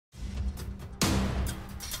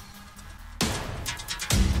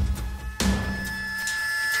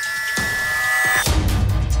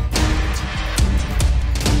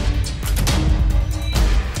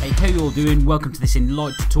all doing? Welcome to this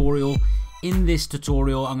Enlight tutorial. In this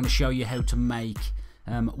tutorial I'm going to show you how to make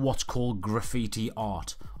what's called graffiti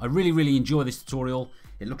art. I really enjoy this tutorial.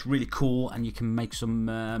 It looks really cool and you can make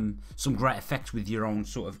some great effects with your own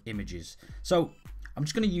sort of images. So I'm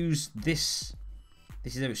just going to use this.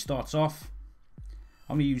 This is how it starts off.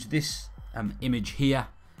 I'm going to use this image here,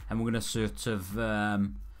 and we're going to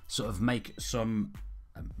sort of make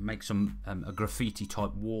a graffiti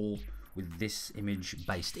type wall with this image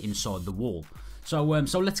based inside the wall. So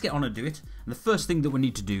let's get on and do it. And the first thing that we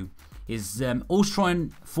need to do is always try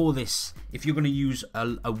and, for this, if you're going to use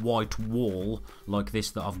a white wall like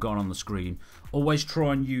this that I've got on the screen, always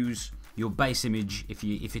try and use your base image. If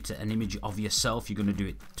it's an image of yourself, you're going to do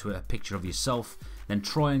it to a picture of yourself, then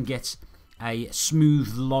try and get a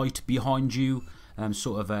smooth light behind you,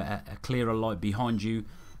 sort of a clearer light behind you,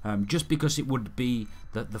 just because it would be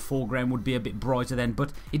that the foreground would be a bit brighter then,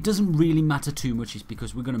 but it doesn't really matter too much. It's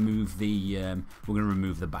because we're going to move the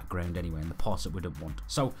remove the background anyway, and the parts that we don't want.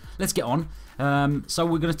 So let's get on. So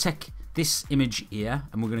we're going to take this image here,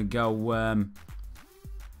 and we're going to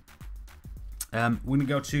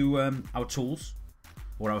go to our tools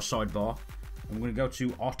or our sidebar, and we're going to go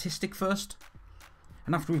to artistic first.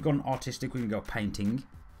 And after we've gone artistic, we're going to go painting.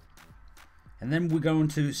 And then we're going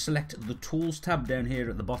to select the tools tab down here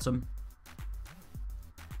at the bottom.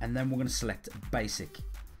 And then we're going to select basic.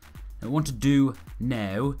 And what we want to do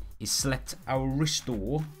now is select our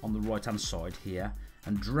restore on the right hand side here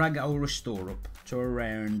and drag our restore up to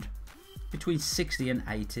around between 60 and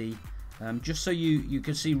 80. Just so you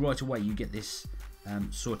can see right away, you get this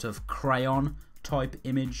sort of crayon type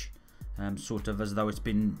image. Sort of as though it's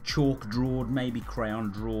been chalk drawed, maybe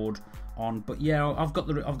crayon drawed on. But yeah, I've got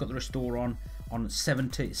the restore on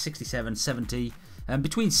 70, 67, 70,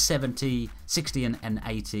 between 70, 60 and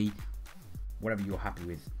 80, whatever you're happy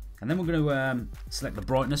with. And then we're going to select the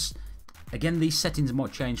brightness. Again, these settings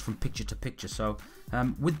might change from picture to picture. So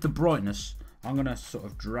with the brightness, I'm going to sort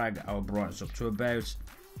of drag our brightness up to about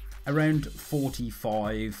around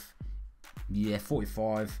 45. Yeah,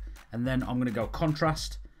 45. And then I'm going to go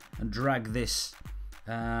contrast and drag this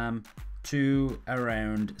to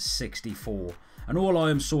around 64. And all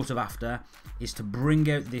I am sort of after is to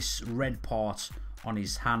bring out this red part on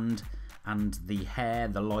his hand and the hair,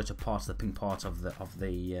 the lighter part, the pink part of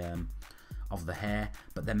the hair,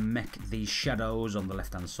 but then make these shadows on the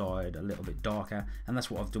left hand side a little bit darker. And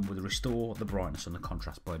that's what I've done with the restore, the brightness and the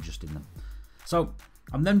contrast by adjusting them. So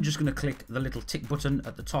I'm then just going to click the little tick button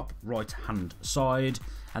at the top right hand side,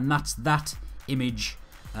 and that's that image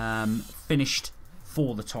finished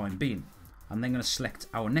for the time being. I'm then going to select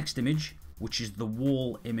our next image, which is the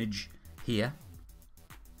wall image here,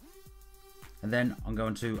 and then I'm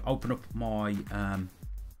going to open up my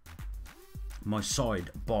my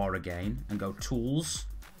side bar again and go tools,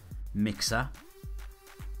 mixer,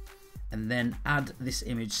 and then add this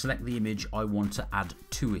image. Select the image I want to add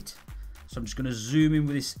to it. So I'm just going to zoom in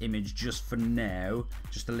with this image just for now,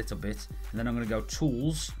 just a little bit, and then I'm going to go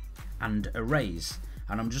tools and erase.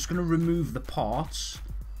 And I'm just going to remove the parts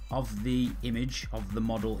of the image, of the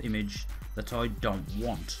model image, that I don't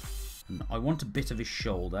want. And I want a bit of his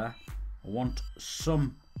shoulder, I want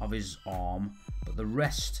some of his arm, but the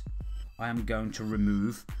rest I am going to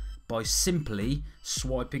remove by simply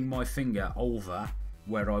swiping my finger over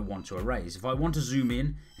where I want to erase. If I want to zoom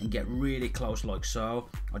in and get really close like so,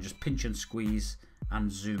 I just pinch and squeeze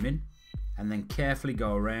and zoom in, and then carefully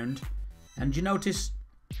go around. And you notice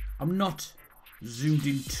I'm not zoomed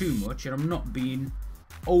in too much, and I'm not being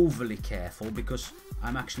overly careful because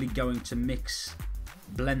I'm actually going to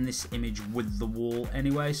blend this image with the wall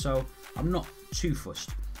anyway, so I'm not too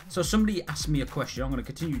fussed. So somebody asked me a question. I'm going to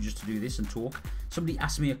continue just to do this and talk. Somebody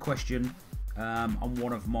asked me a question on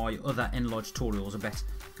one of my other Enlight tutorials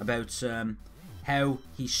about how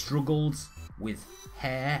he struggled with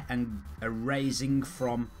hair and erasing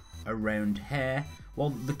from around hair. Well,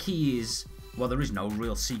 the key is, well, there is no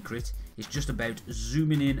real secret. It's just about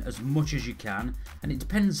zooming in as much as you can, and it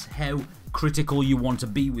depends how critical you want to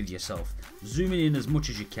be with yourself. Zooming in as much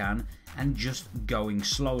as you can and just going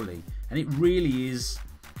slowly. And it really is,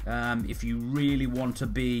 if you really want to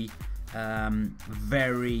be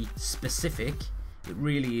very specific, it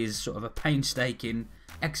really is sort of a painstaking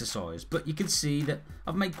exercise. But you can see that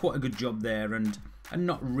I've made quite a good job there, and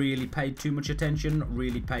not really paid too much attention, not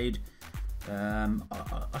really paid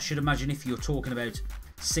I should imagine if you're talking about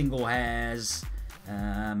single hairs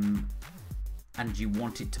and you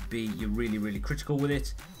want it to be, you're really critical with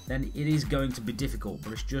it, then it is going to be difficult.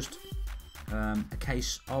 But it's just a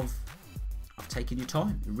case of taking your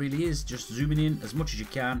time. It really is just zooming in as much as you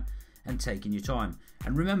can and taking your time.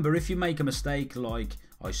 And remember, if you make a mistake like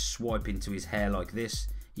I swipe into his hair like this,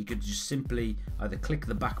 you could just simply either click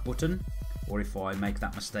the back button, or if I make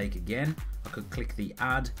that mistake again, I could click the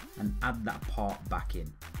add and add that part back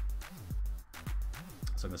in.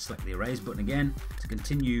 So I'm going to select the erase button again to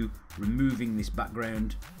continue removing this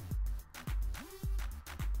background.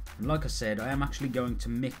 And like I said, I am actually going to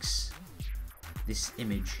mix this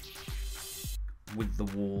image with the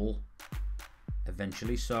wall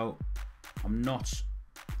eventually, so I'm not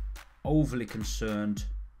overly concerned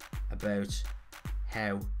about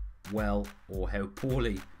how well or how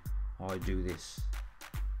poorly I do this.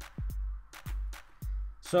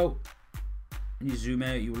 So when you zoom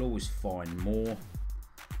out, you will always find more,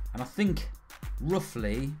 and I think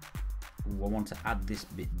roughly, I want to add this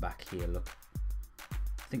bit back here, look,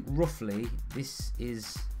 I think roughly this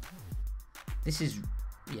is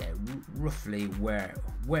yeah, roughly where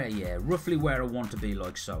I want to be,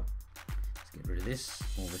 like so. Let's get rid of this,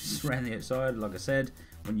 all this around the outside. Like I said,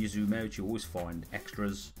 when you zoom out, you always find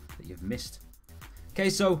extras that you've missed. Okay,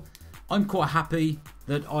 so I'm quite happy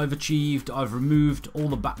that I've removed all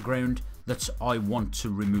the background that I want to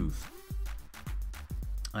remove.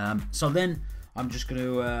 So then I'm just going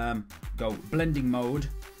to go blending mode,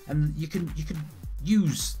 and you can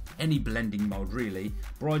use any blending mode really,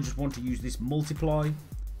 but I just want to use this multiply.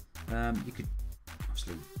 You could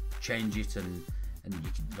obviously change it, and you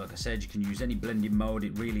can, like I said, you can use any blending mode.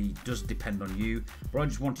 It really does depend on you, but I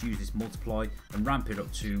just want to use this multiply and ramp it up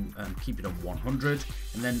to keep it on 100,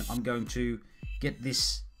 and then I'm going to get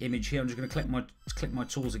this image here. I'm just going to click my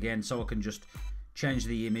tools again, so I can just change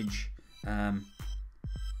the image,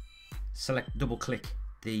 select, double click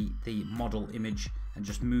the model image, and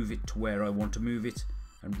just move it to where I want to move it,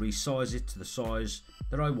 and resize it to the size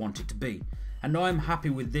that I want it to be. And I'm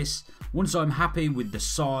happy with this. Once I'm happy with the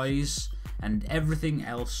size and everything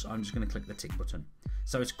else, I'm just going to click the tick button.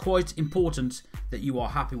 So it's quite important that you are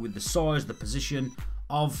happy with the size, the position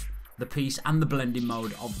of the piece, and the blending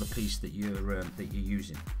mode of the piece that you're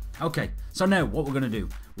using. Okay, so now what we're going to do,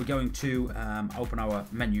 we're going to open our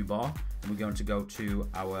menu bar, and we're going to go to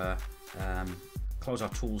our close our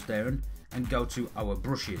tools down and go to our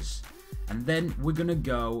brushes, and then we're going to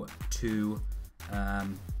go to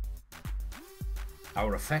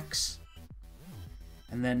our effects,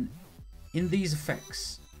 and then in these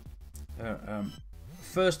effects,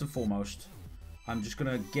 first and foremost, I'm just going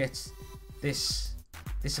to get this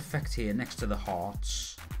effect here next to the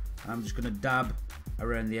hearts, and I'm just going to dab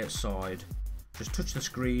around the outside, just touch the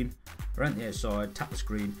screen around the outside, tap the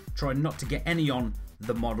screen, try not to get any on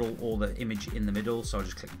the model or the image in the middle, so I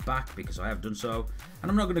just click back because I have done so, and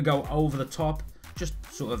I'm not going to go over the top, just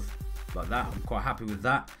sort of like that. I'm quite happy with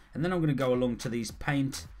that. And then I'm going to go along to these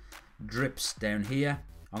paint drips down here.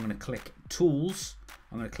 I'm going to click tools,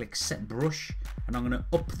 I'm going to click set brush, and I'm going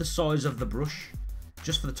to up the size of the brush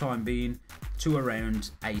just for the time being to around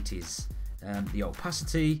 80s. The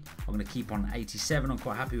opacity I'm going to keep on 87. I'm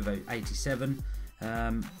quite happy with 87.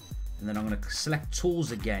 And then I'm going to select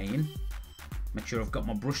tools again, make sure I've got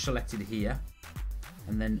my brush selected here,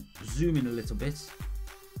 and then zoom in a little bit,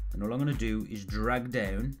 and all I'm going to do is drag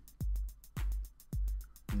down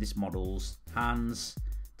this model's hands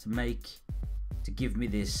to give me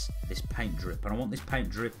this paint drip, and I want this paint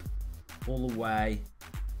drip all the way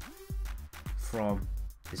from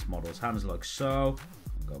this model's hands like so.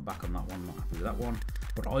 I'll go back on that one, not happy with that one,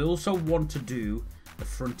 but I also want to do the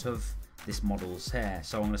front of this model's hair,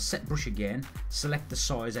 so I'm going to set brush again, select the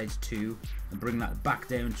size 82 and bring that back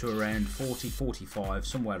down to around 40-45,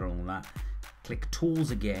 somewhere along that. Click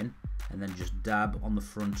tools again and then just dab on the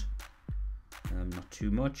front, not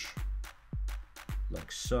too much,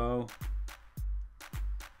 like so.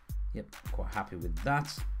 Yep, quite happy with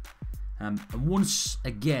that. And once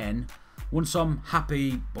I'm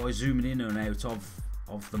happy by zooming in and out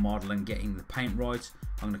of the model and getting the paint right,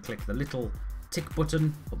 I'm going to click the little tick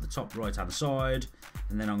button up the top right hand side,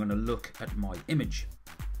 and then I'm going to look at my image.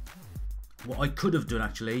 What I could have done,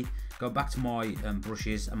 actually, go back to my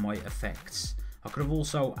brushes and my effects. I could have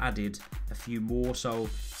also added a few more, so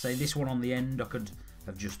say this one on the end, I could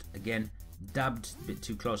have just again dabbed a bit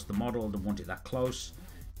too close to the model, I don't want it that close,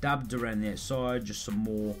 dabbed around the outside, just some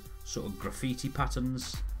more sort of graffiti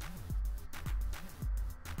patterns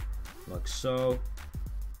like so.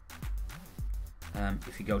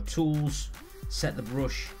 If you go tools, set the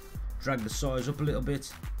brush, drag the size up a little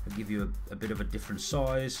bit, it'll give you a bit of a different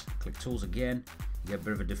size. Click tools again, you get a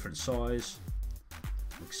bit of a different size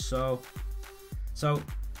like so. So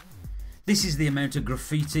this is the amount of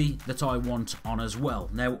graffiti that I want on as well.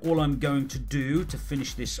 Now all I'm going to do to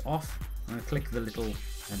finish this off, I'm going to click the little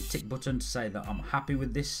tick button to say that I'm happy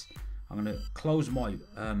with this. I'm going to close my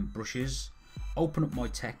brushes. open up my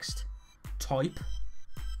text, type,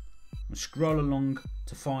 and scroll along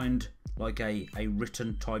to find like a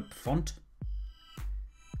written type font,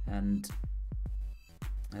 and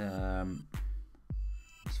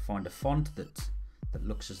find a font that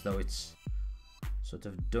looks as though it's sort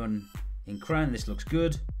of done in crayon. This looks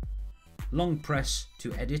good. Long press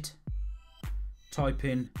to edit, type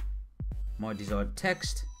in my desired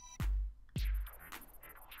text.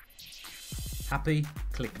 Happy,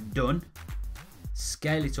 click done.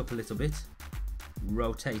 Scale it up a little bit,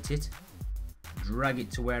 rotate it, drag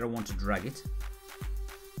it to where I want to drag it,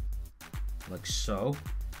 like so.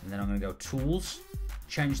 And then I'm going to go tools,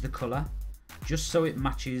 change the color just so it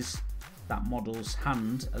matches that model's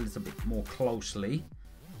hand a little bit more closely,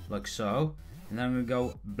 like so. And then I'm going to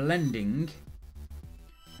go blending,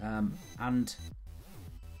 and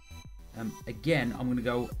again I'm going to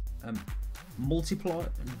go multiply.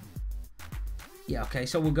 Yeah, okay,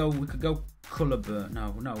 so we could go color burn.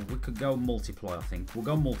 No, we could go multiply. I think we'll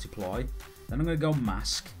go multiply. Then I'm going to go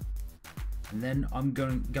mask, and then I'm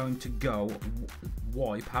going to go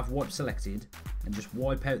wipe. Have wipe selected, and just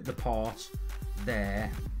wipe out the part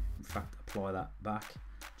there. In fact, apply that back.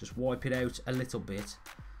 Just wipe it out a little bit,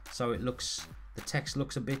 so it looks, the text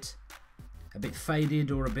looks a bit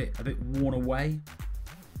faded or a bit worn away.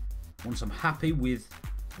 Once I'm happy with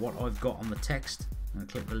what I've got on the text, I'm going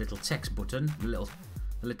to click the little text button, the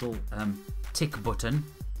little tick button,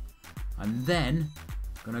 and then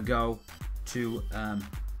I'm going to go to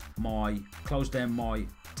close down my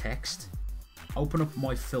text, open up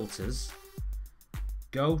my filters,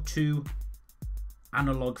 go to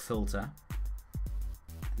analog filter,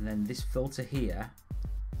 and then this filter here,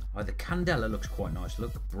 the Candela looks quite nice.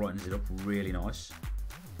 Look, brightens it up really nice.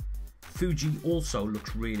 Fuji also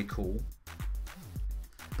looks really cool.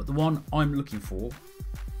 But the one I'm looking for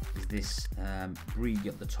is this brig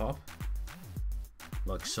at the top,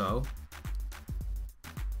 like so.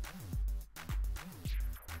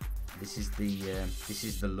 This is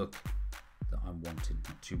the look that I'm wanting.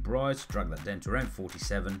 Not too bright. Drag that down to around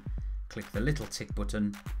 47. Click the little tick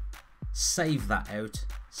button. Save that out.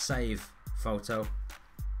 Save photo.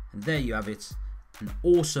 And there you have it. An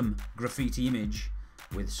awesome graffiti image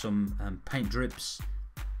with some paint drips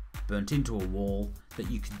burnt into a wall that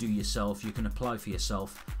you can do yourself. You can apply for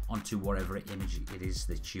yourself onto whatever image it is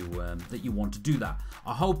that you want to do that.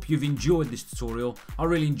 I hope you've enjoyed this tutorial. I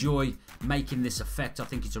really enjoy making this effect. I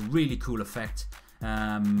think it's a really cool effect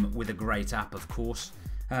with a great app, of course.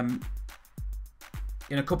 In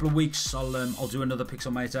a couple of weeks, I'll do another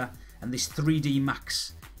Pixelmator, and this 3D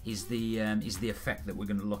Max is the effect that we're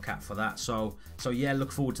going to look at for that. So yeah,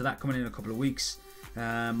 look forward to that coming in a couple of weeks.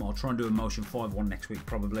 I'll try and do a Motion 5 one next week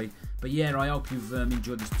probably. But yeah, I hope you've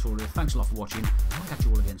enjoyed this tutorial. Thanks a lot for watching. I'll catch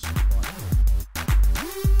you all again soon. Bye.